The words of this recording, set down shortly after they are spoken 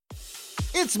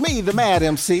It's me, the Mad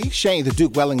MC, Shane the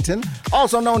Duke Wellington,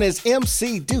 also known as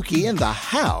MC Dookie in the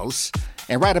house.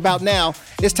 And right about now,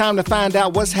 it's time to find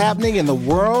out what's happening in the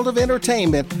world of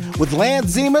entertainment with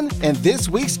Lance Zeman and this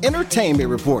week's Entertainment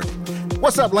Report.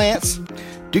 What's up, Lance?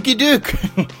 Dookie Duke.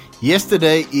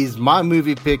 Yesterday is my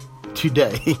movie pick.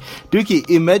 Today, Dookie,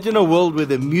 imagine a world where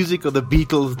the music of the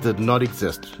Beatles did not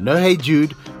exist. No Hey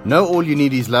Jude, no All You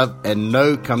Need Is Love, and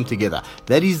no Come Together.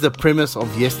 That is the premise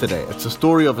of Yesterday. It's a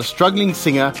story of a struggling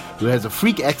singer who has a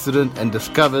freak accident and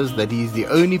discovers that he is the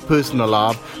only person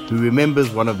alive who remembers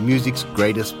one of music's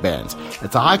greatest bands.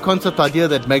 It's a high concept idea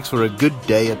that makes for a good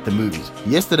day at the movies.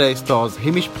 Yesterday stars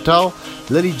Himesh Patel,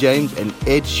 Lily James, and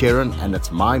Ed Sheeran, and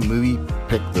it's my movie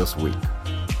pick this week.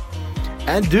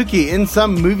 And Dookie, in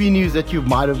some movie news that you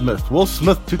might have missed, Will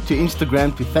Smith took to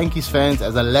Instagram to thank his fans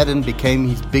as Aladdin became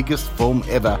his biggest film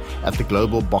ever at the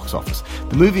global box office.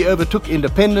 The movie overtook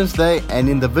Independence Day, and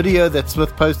in the video that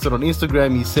Smith posted on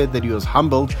Instagram, he said that he was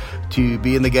humbled to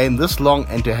be in the game this long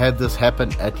and to have this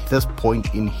happen at this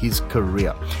point in his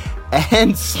career.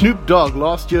 And Snoop Dogg,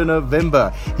 last year in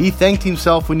November, he thanked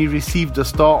himself when he received a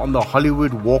star on the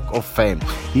Hollywood Walk of Fame.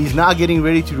 He's now getting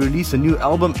ready to release a new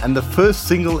album, and the first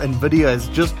single and video has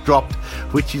just dropped,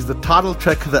 which is the title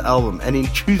track of the album. And in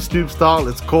true Snoop style,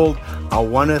 it's called I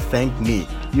Wanna Thank Me.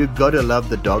 You gotta love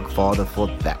the Dog Father for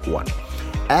that one.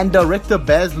 And director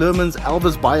Baz Luhrmann's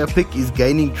Elvis biopic is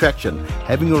gaining traction,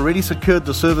 having already secured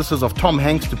the services of Tom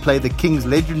Hanks to play the King's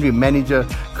legendary manager,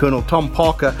 Colonel Tom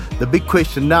Parker. The big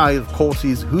question now, of course,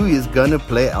 is who is going to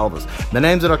play Elvis. The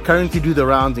names that are currently do the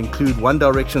rounds include One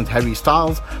Direction's Harry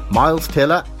Styles, Miles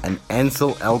Teller, and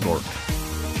Ansel Elgort.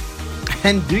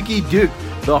 And Dookie Duke,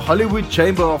 the Hollywood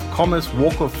Chamber of Commerce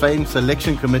Walk of Fame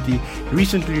Selection Committee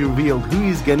recently revealed who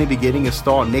is going to be getting a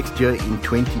star next year in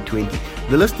 2020.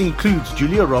 The list includes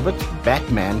Julia Roberts,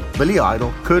 Batman, Billy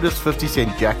Idol, Curtis 50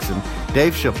 Cent Jackson,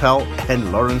 Dave Chappelle,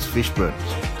 and Lawrence Fishburne.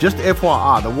 Just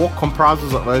FYI, the walk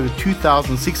comprises of over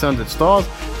 2,600 stars.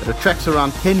 It attracts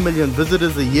around 10 million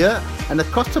visitors a year, and it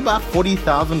costs about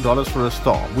 $40,000 for a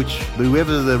star, which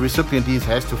whoever the recipient is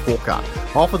has to fork out.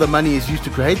 Half of the money is used to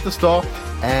create the star,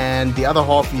 and the other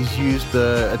half is used,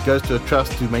 it goes to a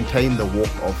trust to maintain the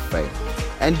Walk of Fame.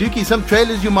 And Dookie, some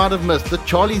trailers you might have missed. The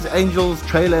Charlie's Angels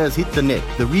trailer has hit the net.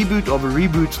 The reboot of a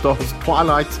reboot stars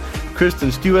Twilight's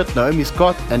Kristen Stewart, Naomi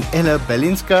Scott, and Ella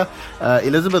Balinska.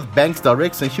 Elizabeth Banks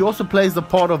directs, and she also plays the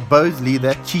part of Bosley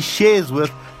that she shares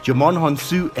with Jamon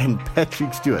Honsu and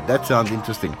Patrick Stewart. That sounds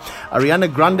interesting.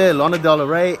 Ariana Grande, Lana Del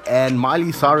Rey, and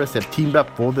Miley Cyrus have teamed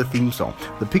up for the theme song.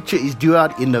 The picture is due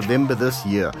out in November this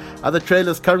year. Other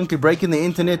trailers currently breaking the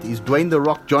internet is Dwayne The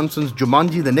Rock Johnson's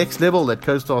Jumanji The Next Level that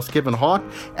co-stars Kevin Hart,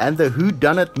 and the Who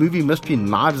Done It movie mystery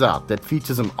Knives Out that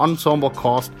features an ensemble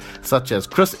cast such as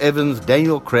Chris Evans,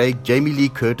 Daniel Craig, Jamie Lee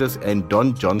Curtis, and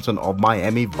Don Johnson of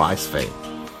Miami Vice fame.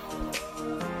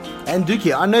 And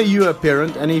Dookie, I know you're a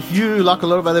parent, and if you, like a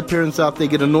lot of other parents out there,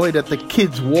 get annoyed at the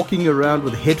kids walking around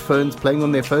with headphones, playing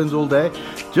on their phones all day,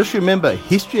 just remember,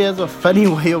 history has a funny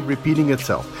way of repeating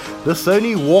itself. The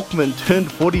Sony Walkman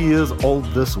turned 40 years old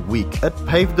this week. It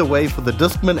paved the way for the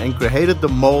Discman and created the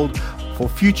mold for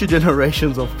future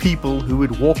generations of people who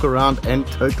would walk around and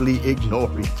totally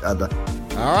ignore each other.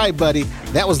 All right, buddy.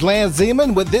 That was Lance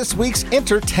Zeman with this week's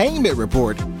Entertainment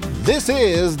Report. This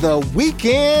is the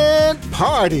Weekend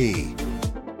Party.